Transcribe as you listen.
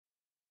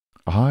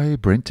Hi,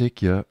 BrenTech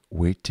here,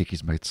 where tech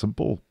is made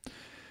simple.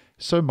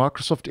 So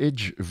Microsoft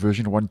Edge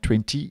version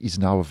 120 is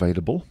now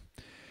available,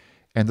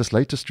 and this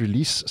latest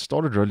release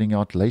started rolling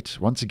out late,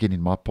 once again in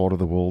my part of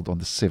the world, on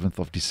the 7th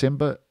of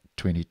December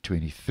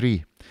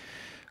 2023.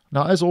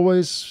 Now, as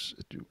always,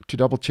 to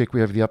double check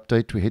we have the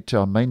update, we head to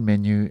our main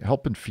menu,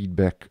 help and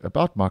feedback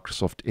about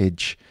Microsoft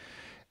Edge.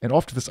 And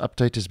after this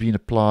update has been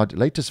applied,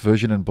 latest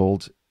version and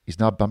build is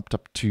now bumped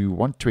up to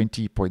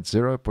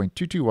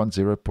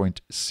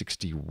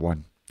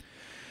 120.0.2210.61.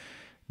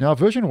 Now,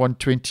 version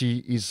 120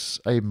 is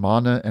a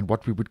minor and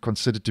what we would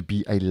consider to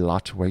be a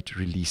lightweight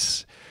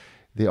release.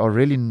 There are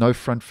really no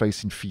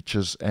front-facing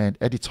features, and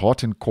at its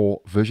heart and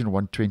core, version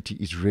 120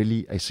 is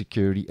really a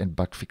security and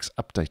bug fix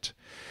update.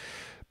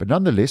 But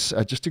nonetheless,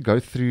 just to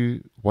go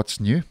through what's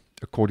new,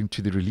 according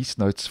to the release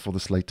notes for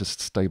this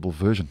latest stable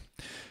version.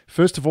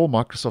 First of all,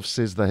 Microsoft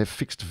says they have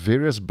fixed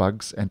various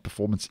bugs and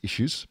performance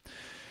issues,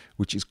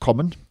 which is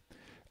common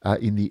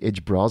in the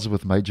Edge browser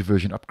with major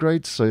version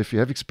upgrades. So if you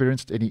have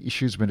experienced any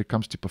issues when it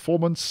comes to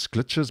performance,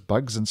 glitches,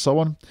 bugs, and so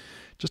on,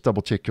 just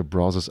double check your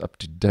browser's up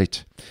to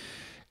date.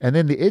 And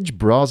then the Edge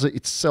browser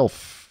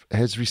itself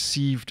has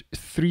received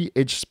 3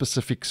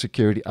 Edge-specific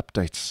security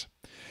updates,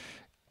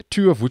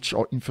 2 of which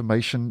are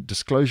information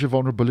disclosure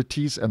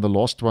vulnerabilities, and the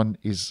last one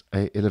is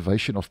an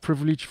elevation of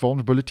privilege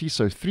vulnerability.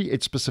 So 3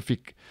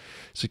 Edge-specific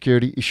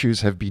security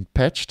issues have been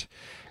patched.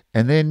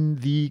 And then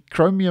the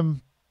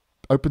Chromium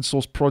open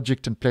source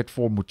project and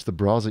platform, which the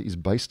browser is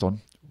based on,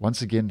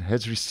 once again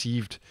has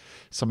received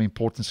some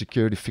important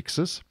security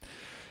fixes,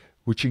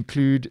 which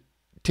include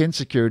 10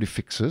 security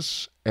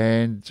fixes.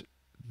 And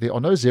there are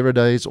no 0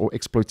 days or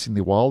exploits in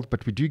the wild,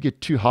 but we do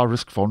get 2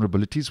 high-risk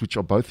vulnerabilities, which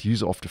are both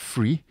user after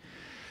free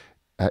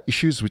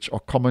issues, which are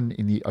common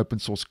in the open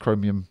source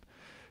Chromium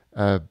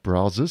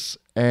browsers.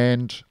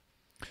 And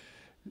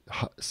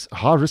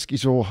high risk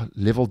is your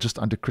level just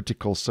under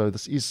critical. So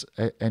this is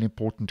an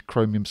important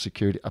Chromium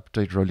security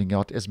update rolling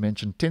out. As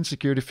mentioned, 10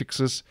 security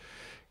fixes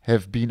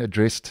have been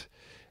addressed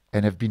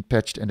and have been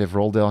patched and have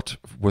rolled out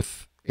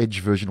with Edge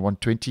version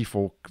 120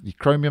 for the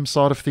Chromium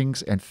side of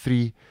things, and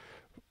 3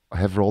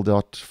 have rolled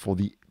out for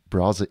the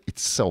browser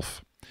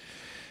itself.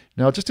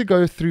 Now, just to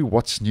go through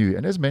what's new,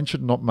 and as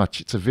mentioned, not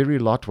much. It's a very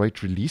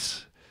lightweight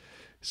release.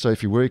 So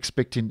if you were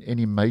expecting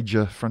any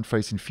major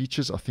front-facing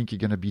features, I think you're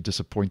going to be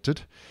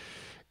disappointed.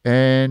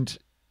 And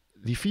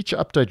the feature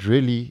update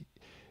really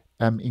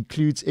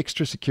includes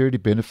extra security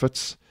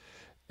benefits,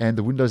 and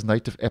the Windows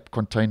native app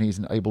container is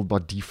enabled by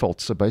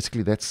default. So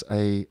basically that's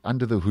a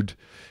under the hood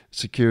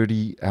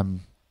security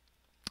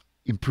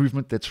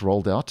improvement that's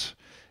rolled out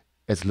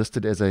as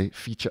listed as a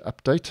feature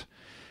update.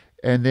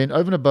 And then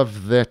over and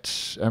above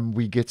that,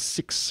 we get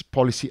 6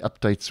 policy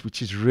updates,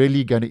 which is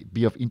really going to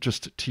be of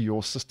interest to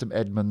your system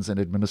admins and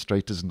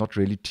administrators, not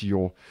really to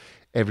your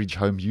average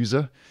home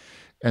user.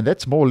 And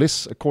that's more or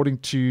less, according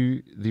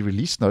to the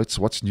release notes,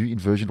 what's new in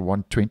version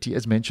 120.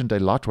 As mentioned, a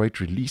lightweight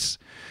release.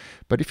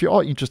 But if you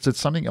are interested,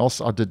 something else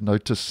I did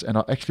notice, and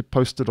I actually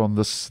posted on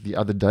this the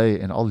other day,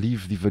 and I'll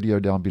leave the video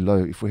down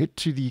below. If we head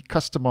to the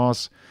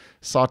Customize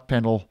Side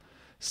Panel,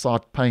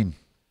 Side Pane,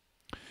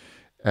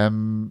 I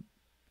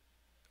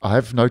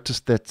have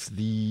noticed that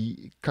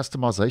the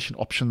customization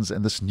options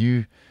and this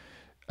new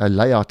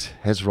layout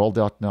has rolled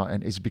out now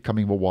and is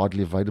becoming more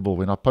widely available.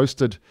 When I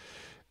posted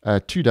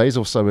 2 days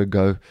or so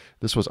ago,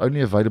 this was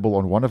only available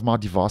on one of my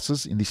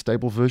devices in the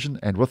stable version,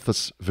 and with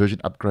this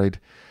version upgrade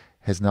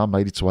has now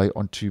made its way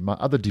onto my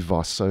other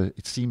device. So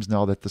it seems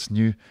now that this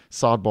new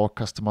sidebar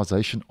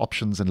customization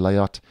options and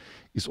layout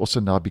is also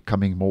now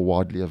becoming more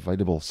widely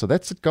available. So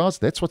that's it, guys.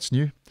 That's what's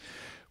new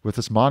with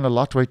this minor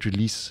lightweight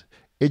release,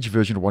 Edge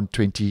version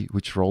 120,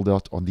 which rolled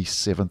out on the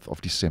 7th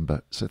of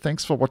December. So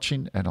thanks for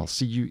watching, and I'll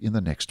see you in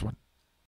the next one.